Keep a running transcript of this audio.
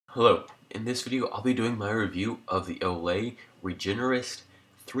Hello, in this video I'll be doing my review of the Olay Regenerist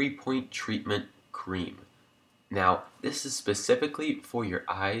 3-point treatment cream. Now, this is specifically for your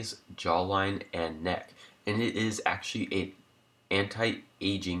eyes, jawline, and neck, and it is actually an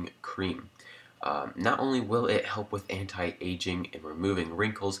anti-aging cream. Not only will it help with anti-aging and removing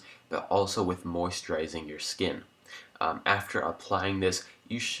wrinkles, but also with moisturizing your skin. After applying this,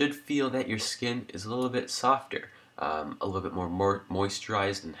 you should feel that your skin is a little bit softer, a little bit more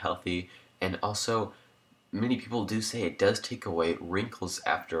moisturized and healthy, and also many people do say it does take away wrinkles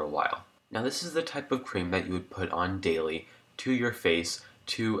after a while. Now this is the type of cream that you would put on daily to your face,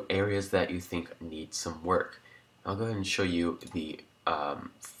 to areas that you think need some work. I'll go ahead and show you the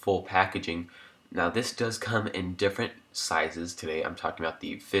full packaging. Now this does come in different sizes. Today I'm talking about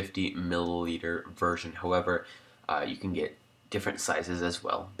the 50 milliliter version. However, you can get different sizes as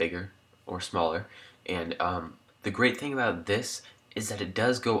well, bigger or smaller. And the great thing about this is that it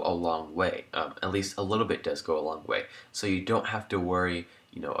does go a long way. At least a little bit does go a long way. So you don't have to worry,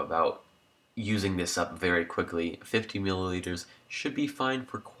 about using this up very quickly. 50 milliliters should be fine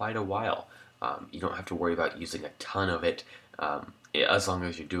for quite a while. You don't have to worry about using a ton of it, as long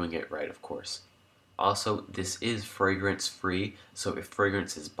as you're doing it right, of course. Also, this is fragrance free, so if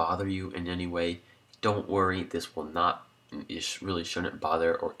fragrances bother you in any way, don't worry, this will not, it really shouldn't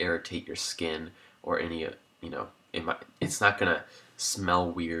bother or irritate your skin or any, it's not gonna smell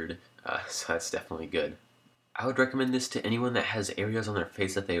weird, so that's definitely good. I would recommend this to anyone that has areas on their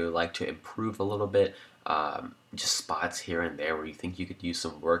face that they would like to improve a little bit, just spots here and there where you think you could use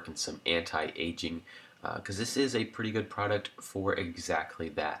some work and some anti-aging, because this is a pretty good product for exactly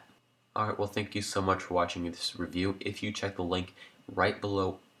that. Alright, well thank you so much for watching this review. If you check the link right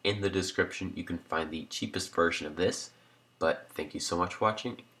below in the description, you can find the cheapest version of this. But thank you so much for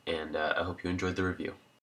watching, and I hope you enjoyed the review.